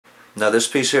Now this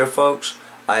piece here, folks,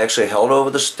 I actually held over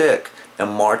the stick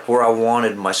and marked where I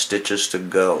wanted my stitches to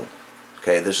go.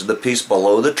 Okay, this is the piece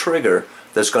below the trigger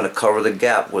that's going to cover the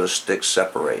gap where the sticks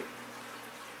separate.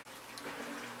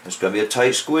 It's going to be a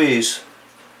tight squeeze,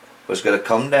 but it's going to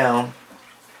come down,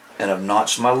 and I've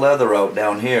notched my leather out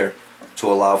down here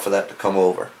to allow for that to come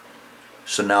over.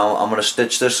 So now I'm going to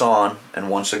stitch this on, and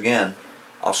once again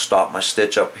I'll stop my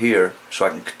stitch up here so I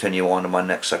can continue on to my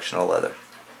next section of leather.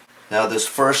 Now this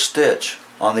first stitch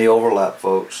on the overlap,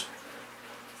 folks,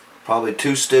 probably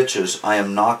 2 stitches, I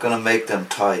am not going to make them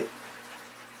tight.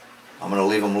 I'm going to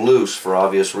leave them loose for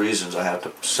obvious reasons. I have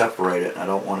to separate it and I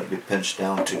don't want it to be pinched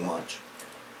down too much.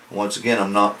 Once again,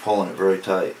 I'm not pulling it very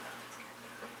tight,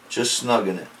 just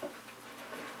snugging it.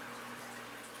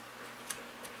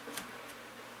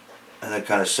 And then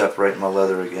kind of separating my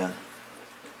leather again.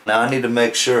 Now I need to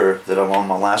make sure that I'm on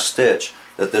my last stitch,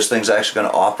 that this thing's actually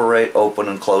going to operate, open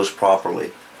and close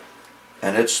properly.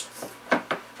 And it's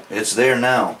there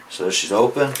now. So she's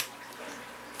open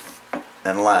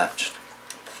and latched.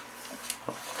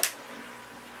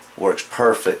 Works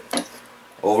perfect.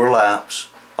 Overlaps.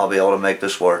 I'll be able to make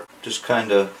this work. Just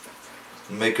kind of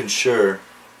making sure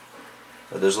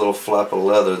that this little flap of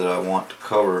leather that I want to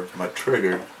cover my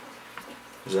trigger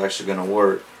is actually going to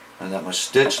work, and that my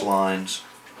stitch lines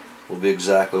will be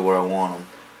exactly where I want them.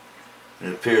 And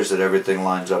it appears that everything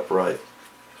lines up right.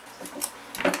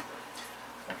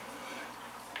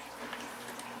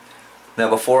 Now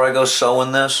before I go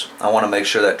sewing this, I want to make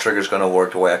sure that trigger is going to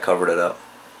work the way I covered it up.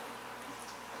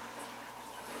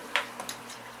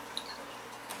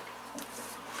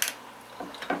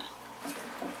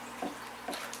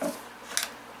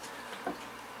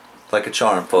 Like a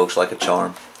charm, folks, like a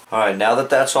charm. Alright, now that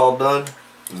that's all done,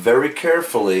 very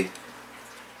carefully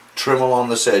trim along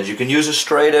this edge. You can use a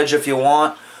straight edge if you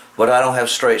want, but I don't have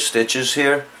straight stitches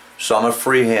here, so I'm going to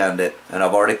freehand it, and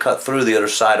I've already cut through the other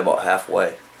side about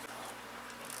halfway.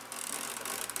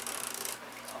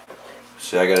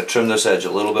 See, I got to trim this edge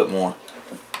a little bit more.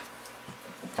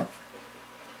 And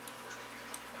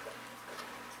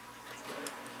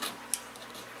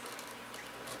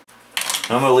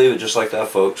I'm going to leave it just like that,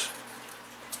 folks.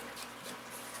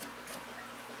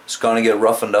 It's going to get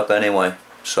roughened up anyway,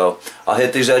 so I'll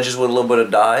hit these edges with a little bit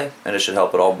of dye and it should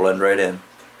help it all blend right in.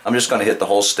 I'm just going to hit the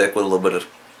whole stick with a little bit of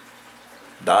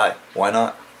dye. Why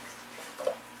not?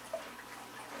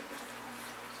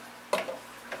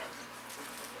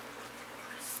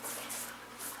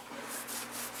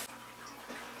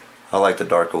 I like the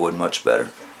darker wood much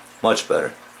better. Much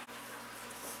better.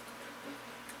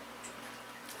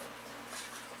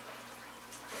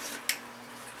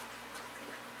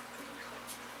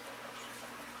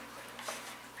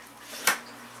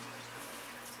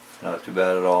 Not too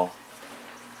bad at all.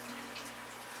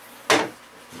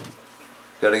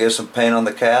 Got to get some paint on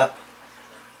the cap,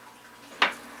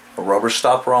 a rubber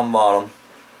stopper on bottom,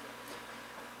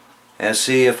 and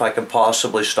see if I can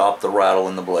possibly stop the rattle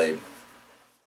in the blade.